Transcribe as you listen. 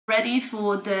Ready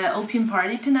for the opium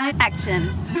party tonight? Action.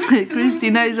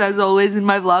 Christina is, as always, in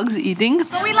my vlogs eating.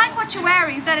 But we like what you're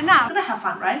wearing, is that enough? We're gonna have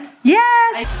fun, right?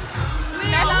 Yes!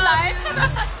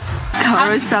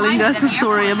 Cara is telling us a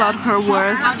story about her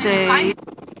worst day.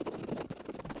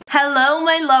 Hello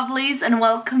my lovelies and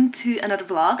welcome to another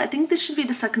vlog. I think this should be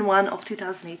the second one of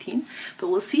 2018, but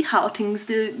we'll see how things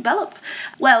develop.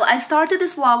 Well, I started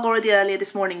this vlog already earlier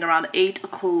this morning around 8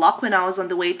 o'clock when I was on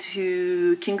the way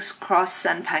to King's Cross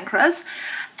and Pancras.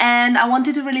 And I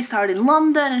wanted to really start in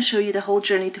London and show you the whole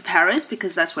journey to Paris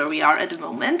because that's where we are at the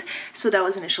moment. So that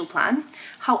was the initial plan.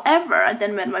 However, I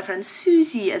then met my friend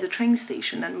Susie at the train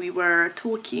station and we were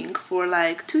talking for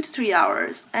like 2 to 3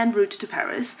 hours en route to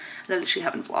Paris. And I literally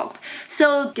haven't vlogged.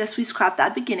 So guess we scrapped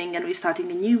that beginning and we're starting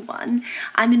a new one.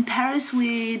 I'm in Paris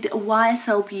with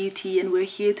YSL Beauty and we're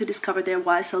here to discover their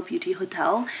YSL Beauty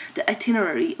hotel. The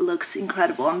itinerary looks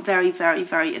incredible. I'm very, very,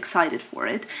 very excited for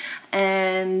it.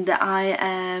 And I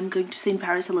am going to stay in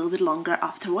Paris a little bit longer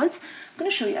afterwards. I'm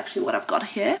going to show you actually what I've got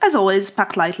here. As always,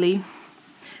 packed lightly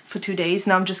for 2 days.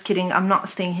 No, I'm just kidding. I'm not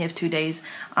staying here for 2 days.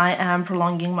 I am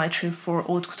prolonging my trip for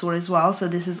Haute Couture as well. So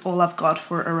this is all I've got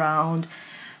for around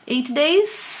 8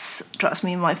 days. Trust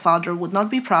me, my father would not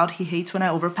be proud. He hates when I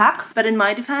overpack. But in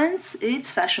my defense,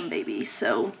 it's fashion, baby.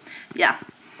 So yeah,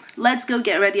 let's go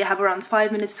get ready. I have around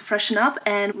 5 minutes to freshen up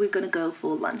and we're gonna go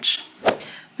for lunch.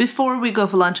 Before we go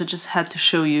for lunch, I just had to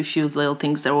show you a few little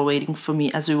things that were waiting for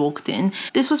me as we walked in.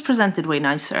 This was presented way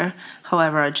nicer.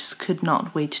 However, I just could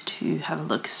not wait to have a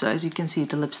look. So as you can see,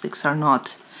 the lipsticks are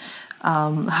not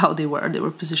how they were. They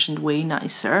were positioned way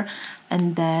nicer.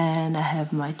 And then I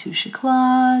have my Touche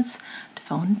Éclats, the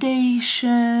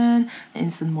foundation,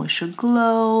 Instant Moisture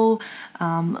Glow,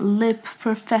 Lip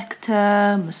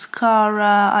Perfector,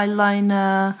 mascara,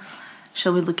 eyeliner.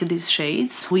 Shall we look at these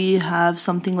shades? We have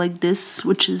something like this,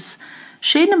 which is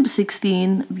shade number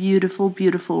 16, beautiful,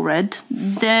 beautiful red.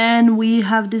 Then we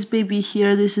have this baby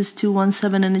here, this is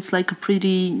 217 and it's like a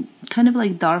pretty, kind of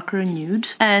like darker nude.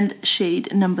 And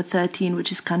shade number 13,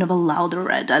 which is kind of a louder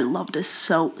red. I love this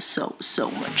so, so, so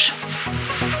much.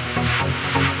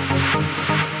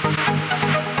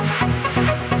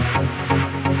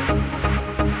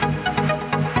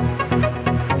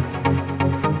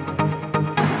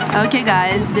 Okay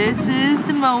guys, this is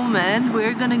the moment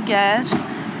we're gonna get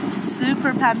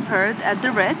super pampered at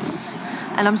the Ritz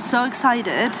and I'm so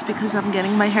excited because I'm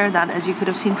getting my hair done. As you could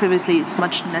have seen previously, it's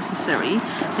much necessary.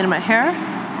 Getting my hair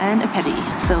and a pedi,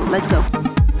 so let's go.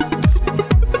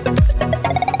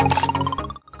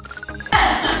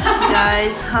 Yes.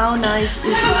 Guys, how nice is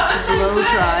this blow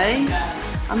dry?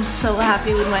 I'm so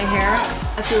happy with my hair.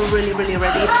 I feel really, really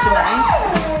ready tonight.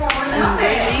 I'm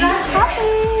really happy.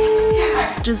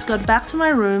 Just got back to my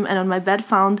room and on my bed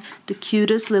found the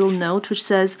cutest little note which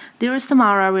says, "Dearest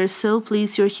Tamara, we're so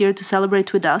pleased you're here to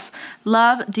celebrate with us.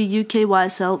 Love, the UK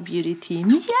YSL Beauty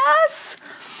team." Yes!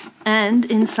 And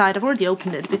inside, I've already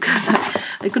opened it because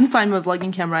I couldn't find my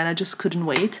vlogging camera and I just couldn't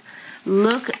wait.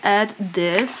 Look at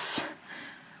this.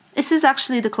 This is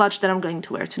actually the clutch that I'm going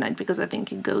to wear tonight because I think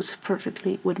it goes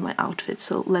perfectly with my outfit.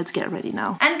 So let's get ready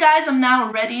now. And guys, I'm now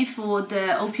ready for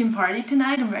the opium party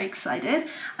tonight. I'm very excited.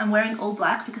 I'm wearing all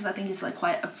black because I think it's like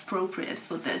quite appropriate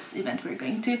for this event we're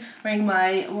going to. Wearing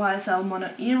my YSL mono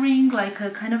earring, like a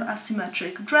kind of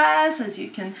asymmetric dress, as you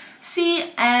can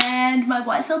see, and my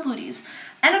YSL booties.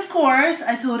 And of course,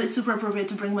 I thought it's super appropriate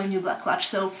to bring my new black clutch.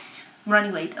 So I'm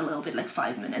running late a little bit, like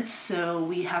 5 minutes, so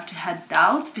we have to head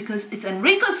out because it's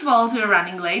Enrico's fault we're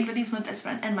running late, but he's my best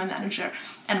friend and my manager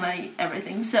and my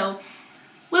everything, so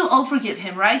we'll all forgive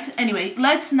him, right? Anyway,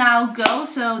 let's now go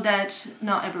so that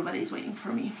not everybody is waiting for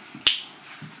me.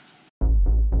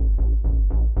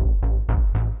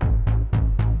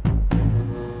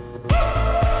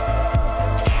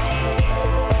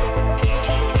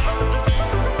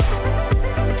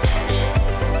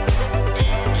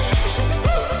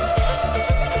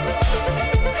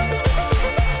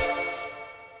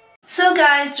 So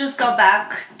guys, just got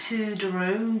back to the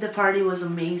room. The party was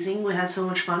amazing. We had so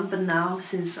much fun, but now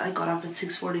since I got up at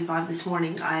 6:45 this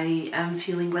morning, I am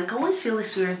feeling like I always feel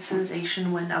this weird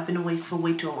sensation when I've been awake for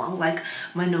way too long, like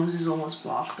my nose is almost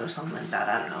blocked or something like that,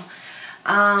 I don't know.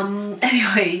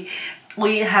 Anyway,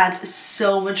 we had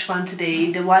so much fun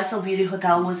today. The YSL Beauty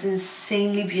Hotel was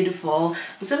insanely beautiful.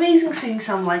 It was amazing seeing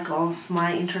some of my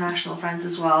international friends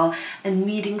as well and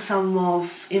meeting some of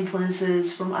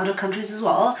influencers from other countries as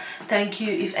well. Thank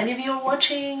you if any of you are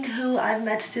watching who I've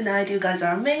met tonight. You guys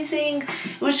are amazing.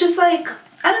 It was just like,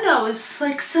 I don't know, it's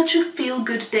like such a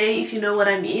feel-good day, if you know what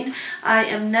I mean. I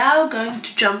am now going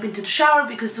to jump into the shower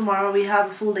because tomorrow we have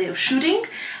a full day of shooting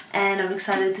and I'm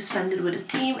excited to spend it with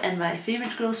the team and my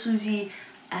favorite girl Susie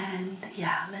And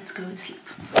yeah, let's go and sleep.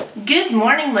 Good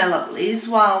morning, my lovelies.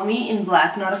 Wow, me in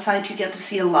black, not a sight you get to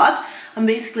see a lot. I'm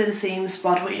basically the same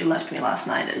spot where you left me last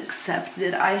night, except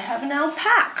that I have now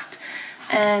packed.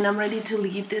 And I'm ready to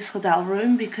leave this hotel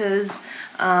room because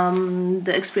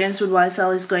the experience with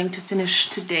YSL is going to finish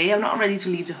today. I'm not ready to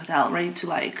leave the hotel, I'm ready to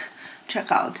like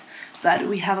check out. But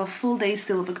we have a full day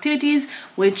still of activities,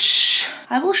 which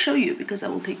I will show you because I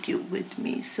will take you with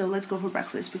me. So let's go for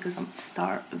breakfast because I'm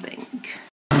starving.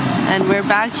 And we're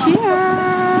back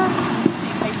here.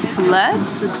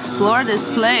 Let's explore this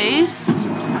place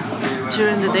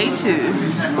during the day too.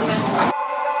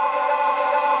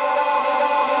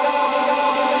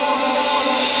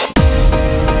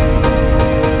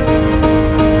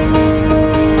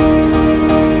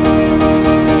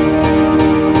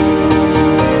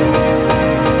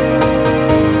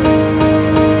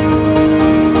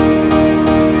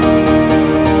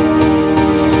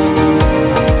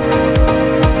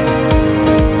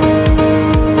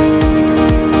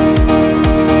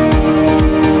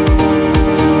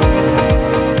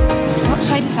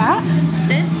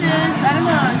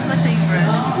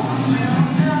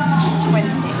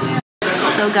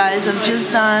 So guys, I've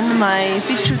just done my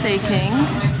picture taking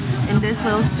in this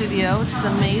little studio, which is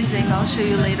amazing. I'll show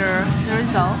you later the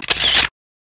result.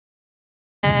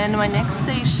 And my next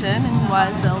station in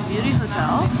YSL Beauty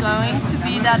Hotel is going to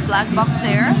be that black box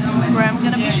there where I'm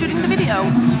gonna be shooting the video.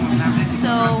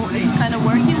 So it's kind of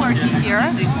worky here,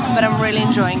 but I'm really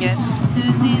enjoying it.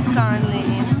 Susie is currently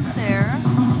in there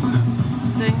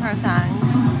doing her thing.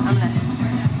 I'm next.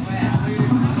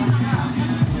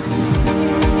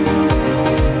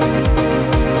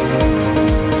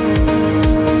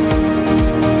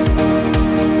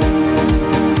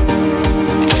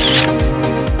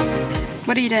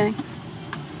 What are you doing?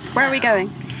 Where are we going?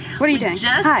 What are you doing?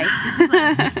 Hi.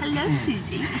 Hello,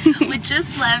 Susie. We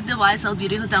just left the YSL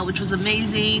Beauty Hotel, which was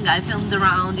amazing. I filmed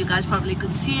around. You guys probably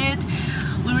could see it.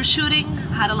 We were shooting,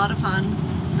 had a lot of fun.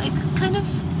 Like, kind of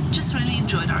just really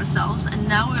enjoyed ourselves. And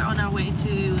now we're on our way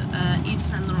to Yves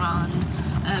Saint Laurent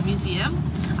museum.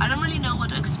 I don't really know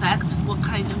what to expect. What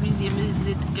kind of museum is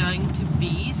it going to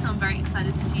be? So I'm very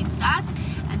excited to see that.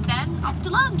 And then off to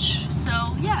lunch.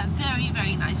 So yeah, very,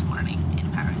 very nice morning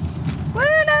in Paris. Woo,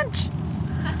 lunch!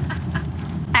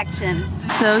 Action.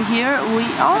 So here we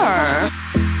are.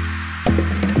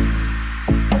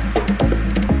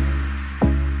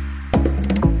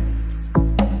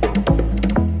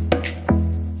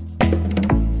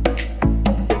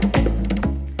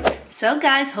 So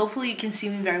guys, hopefully you can see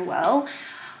me very well.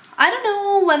 I don't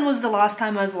know when was the last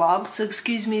time I vlogged, so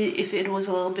excuse me if it was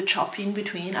a little bit choppy in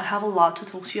between. I have a lot to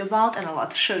talk to you about and a lot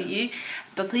to show you,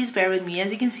 but please bear with me.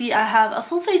 As you can see, I have a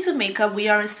full face of makeup. We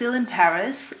are still in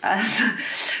Paris, as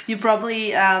you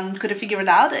probably could have figured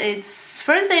out. It's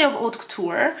first day of Haute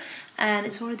Couture, and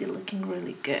it's already looking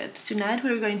really good. Tonight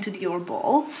we're going to Dior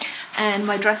ball, and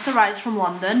my dress arrived from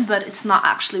London, but it's not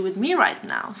actually with me right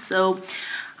now. So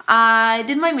I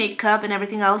did my makeup and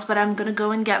everything else, but I'm gonna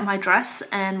go and get my dress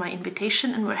and my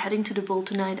invitation, and we're heading to the ball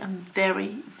tonight. I'm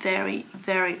very, very,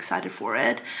 very excited for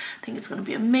it. I think it's gonna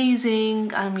be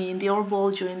amazing. I mean, Dior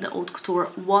ball during the Haute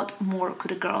Couture, what more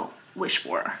could a girl wish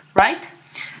for, right?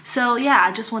 So yeah,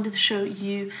 I just wanted to show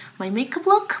you my makeup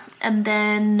look, and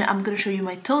then I'm gonna show you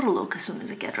my total look as soon as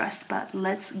I get dressed. But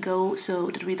let's go so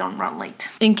that we don't run late.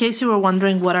 In case you were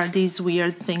wondering what are these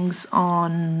weird things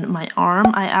on my arm,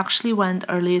 I actually went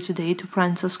earlier today to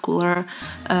Princess Cooler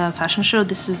fashion show.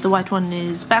 This is the white one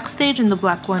is backstage and the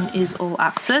black one is all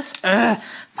access.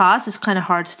 Pass. It's kind of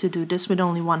hard to do this with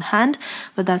only one hand,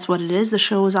 but that's what it is. The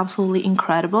show was absolutely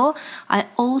incredible. I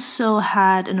also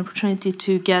had an opportunity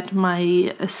to get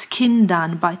my skin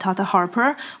done by Tata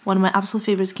Harper, one of my absolute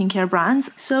favorite skincare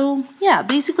brands. So yeah,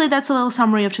 basically that's a little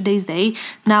summary of today's day.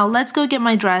 Now let's go get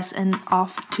my dress and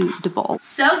off to the ball.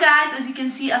 So guys, as you can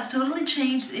see, I've totally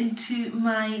changed into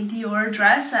my Dior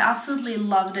dress. I absolutely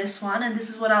love this one, and this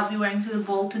is what I'll be wearing to the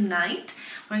ball tonight.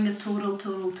 Wearing a total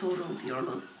Dior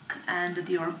look and the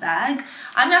Dior bag.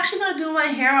 I'm actually gonna do my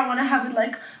hair. I want to have it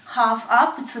like half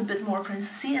up. It's a bit more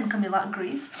princessy and Camilla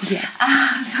agrees. Yes.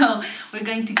 So we're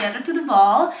going together to the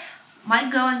ball. Might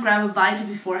go and grab a bite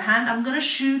beforehand. I'm gonna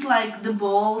shoot like the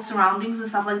ball surroundings and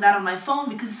stuff like that on my phone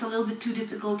because it's a little bit too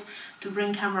difficult to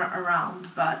bring camera around,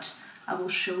 but I will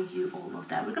show you all of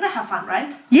that. We're gonna have fun,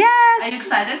 right? Yes! Are you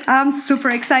excited? I'm super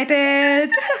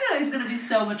excited! It's gonna be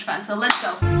so much fun, so let's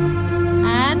go.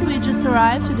 And we just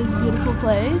arrived to this beautiful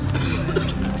place.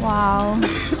 Wow,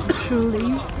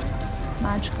 truly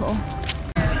magical.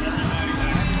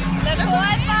 Look who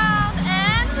I found,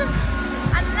 and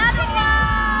another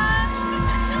one!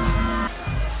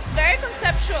 It's very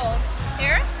conceptual.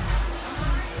 Here,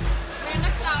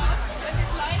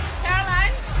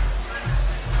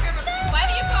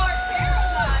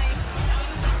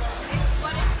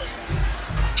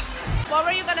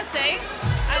 today.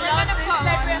 We're gonna fall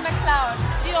like we're in the cloud.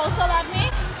 Do you also love me?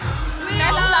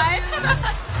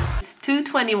 It's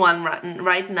 2:21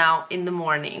 right now in the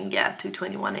morning. Yeah,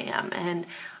 2:21 a.m. and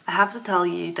I have to tell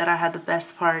you that I had the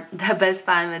best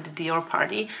time at the Dior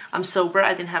party. I'm sober.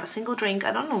 I didn't have a single drink.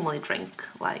 I don't normally drink.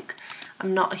 Like,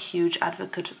 I'm not a huge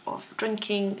advocate of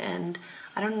drinking, and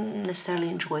I don't necessarily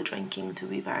enjoy drinking, to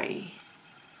be very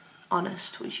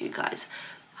honest with you guys.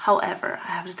 However,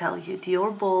 I have to tell you,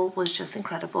 Dior Ball was just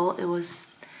incredible. It was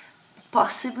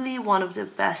possibly one of the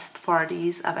best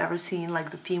parties I've ever seen. Like,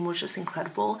 the theme was just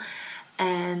incredible,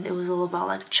 and it was all about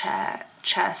like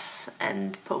chess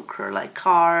and poker, like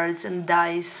cards and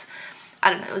dice. I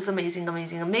don't know, it was amazing,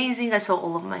 amazing, amazing. I saw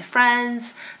all of my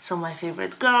friends, some of my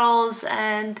favorite girls,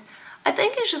 and I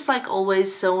think it's just like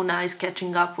always so nice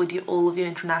catching up with you, all of your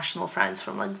international friends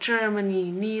from like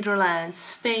Germany, Netherlands,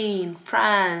 Spain,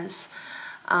 France,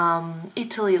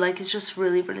 Italy. Like, it's just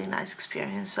really nice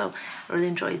experience, so I really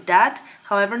enjoyed that.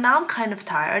 However, now I'm kind of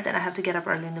tired and I have to get up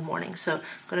early in the morning, so I'm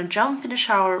gonna jump in the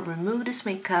shower, remove this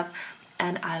makeup,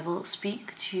 and I will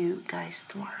speak to you guys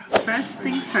tomorrow. First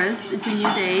things first, it's a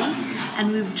new day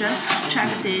and we've just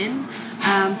checked in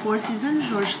Four Seasons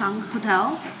Georgetown Hotel,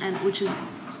 and which is,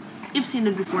 you've seen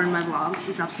it before in my vlogs.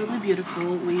 It's absolutely beautiful.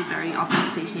 We very often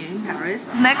stay here in Paris.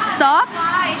 Next stop,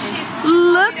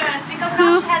 look who...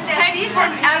 Thanks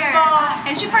forever.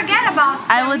 And she forget about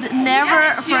I would never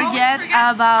forget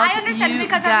about I understand, you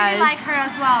because guys. I really like her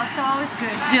as well, so always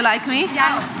good. Do you like me?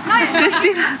 Yeah.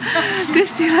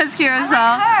 Christina's here as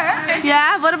well. Her?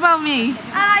 Yeah, what about me?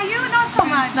 You not so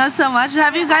much. Not so much.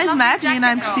 Have you guys met, me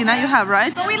and Christina? You have,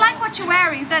 right? But we like what you're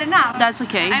wearing. Is that enough? That's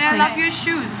okay. And I love your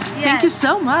shoes. Thank you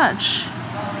so much.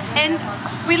 And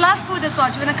we love food as well.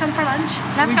 Do you want to come for lunch?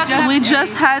 Let's go. We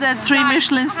just had a 3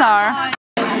 Michelin star.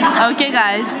 Okay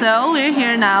guys, so we're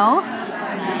here now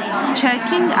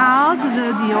checking out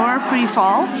the Dior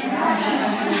pre-fall.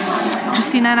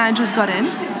 Christina and I just got in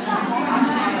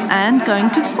and going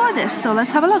to explore this, so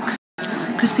let's have a look.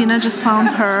 Christina just found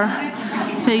her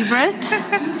favorite.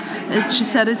 She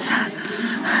said it's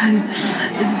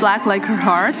black like her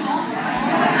heart.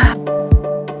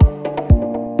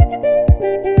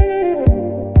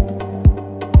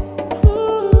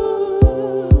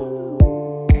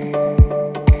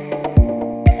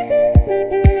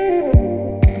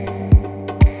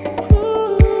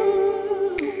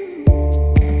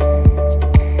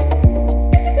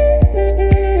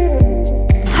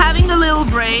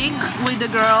 Break with the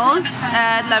girls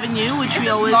at L'Avenue, which we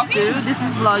always do. This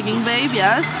is vlogging, babe,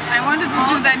 yes. I wanted to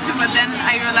do that too, but then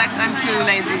I realized I'm too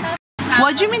lazy.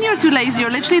 What do you mean you're too lazy?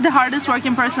 You're literally the hardest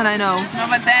working person I know. No,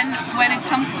 but then when it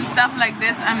comes to stuff like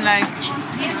this, I'm like...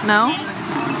 No?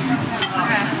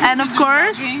 And of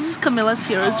course, Camilla's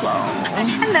here as well.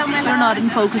 Hello, my You're not in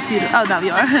focus either. Oh, now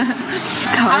you are.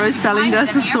 Cara is telling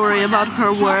us a story about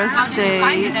her worst day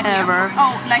ever.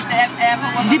 Oh, like the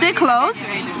airport. Did they close?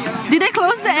 Did they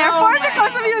close the airport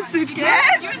because of your suitcase?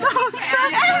 Yes! So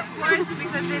sad. Yes, of course,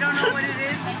 because they don't know what it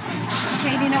is.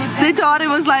 Okay, do you know what They thought it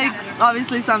was like,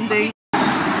 obviously something.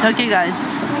 Okay guys,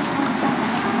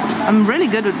 I'm really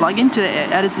good with vlogging today,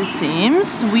 as it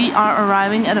seems. We are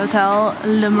arriving at Hotel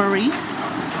Le Maurice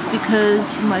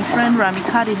because my friend Rami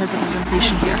Kadi has a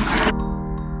presentation here.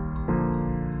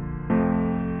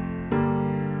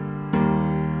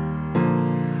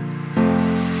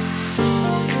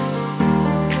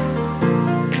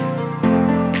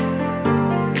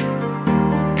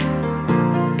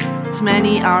 It's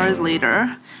many hours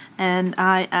later and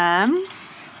I am...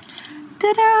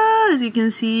 Ta-da! As you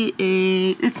can see,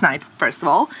 it's night, first of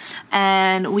all,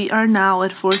 and we are now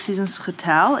at Four Seasons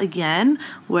Hotel again,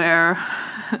 where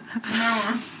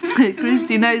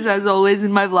Christina is, as always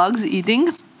in my vlogs,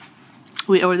 eating.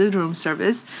 We ordered room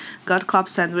service, got club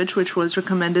sandwich, which was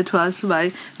recommended to us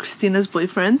by Christina's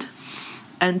boyfriend,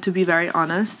 and to be very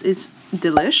honest, it's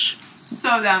delish.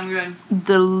 So damn good.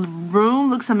 The room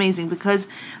looks amazing because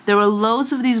there were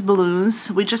loads of these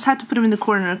balloons. We just had to put them in the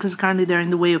corner because currently they're in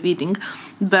the way of eating.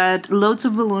 But loads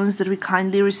of balloons that we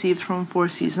kindly received from Four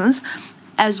Seasons,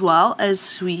 as well as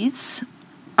sweets,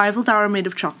 Eiffel Tower made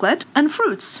of chocolate, and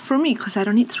fruits for me because I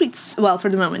don't eat sweets. Well, for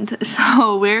the moment.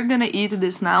 So we're gonna eat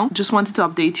this now. Just wanted to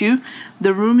update you.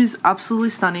 The room is absolutely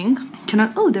stunning.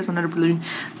 Oh, there's another balloon.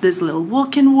 There's a little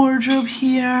walk-in wardrobe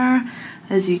here,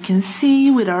 as you can see,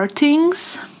 with our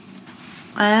things,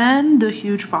 and the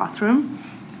huge bathroom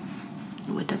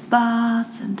with the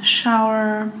bath and the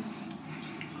shower,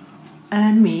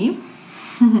 and me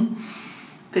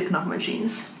taking off my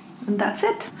jeans, and that's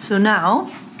it. So now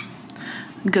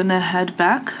gonna head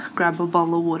back, grab a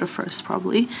bottle of water first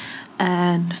probably,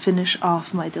 and finish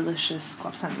off my delicious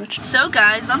club sandwich. So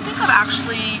guys, don't think I've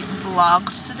actually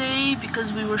vlogged today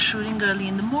because we were shooting early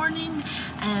in the morning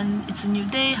and it's a new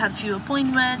day, had a few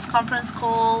appointments, conference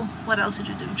call. What else did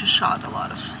we do? We just shot a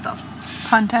lot of stuff.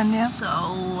 Content, yeah.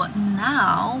 So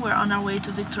now we're on our way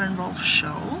to Victor and Rolf's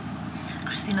show.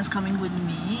 Christina's coming with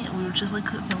me. We were just like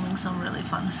filming some really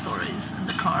fun stories in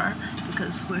the car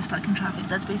because we're stuck in traffic.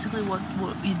 That's basically what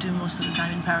you do most of the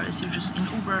time in Paris. You're just in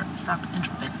Uber, stuck in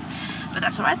traffic. But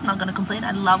that's alright, not gonna complain.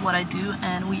 I love what I do,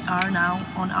 and we are now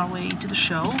on our way to the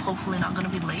show. Hopefully not gonna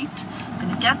be late. I'm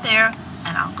gonna get there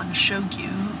and I'm gonna show you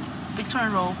Victor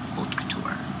and Rolf Haute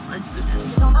Couture. Let's do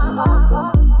this.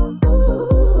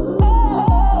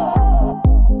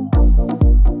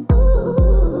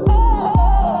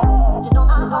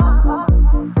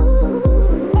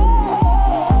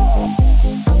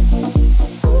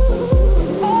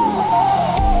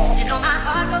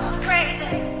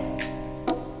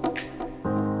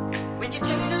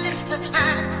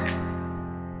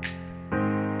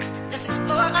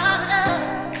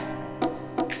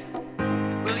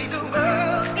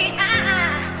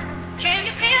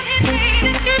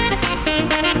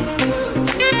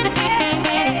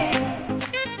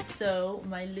 So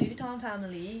my Louis Vuitton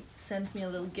family sent me a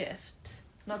little gift.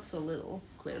 Not so little,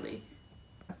 clearly.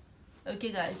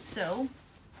 Okay guys, so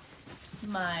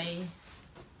my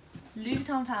Louis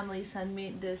Vuitton family sent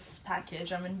me this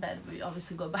package. I'm in bed, we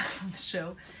obviously got back from the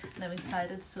show and I'm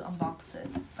excited to unbox it.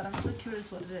 But I'm so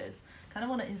curious what it is. Kind of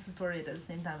want to Insta story it at the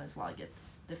same time as vlog it.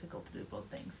 It's difficult to do both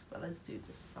things, but let's do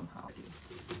this somehow.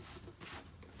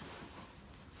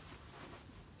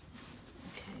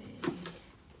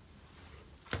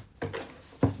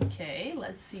 Okay,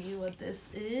 let's see what this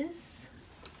is.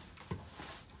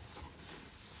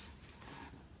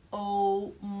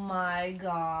 Oh my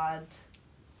god.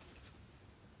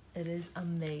 It is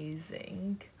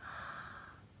amazing.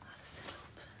 How does it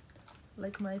open?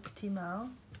 Like my petit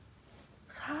mal.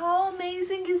 How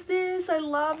amazing is this? I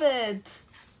love it.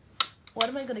 What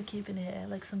am I gonna keep in here?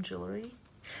 Like some jewelry?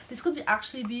 This could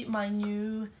actually be my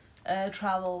new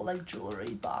travel like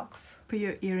jewelry box. Put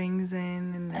your earrings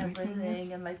in and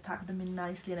everything and like pack them in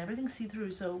nicely, and everything's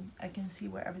see-through so I can see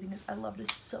where everything is. I love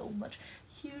this so much.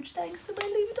 Huge thanks to my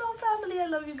Louis Vuitton family. I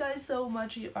love you guys so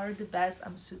much. You are the best.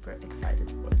 I'm super excited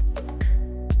for this.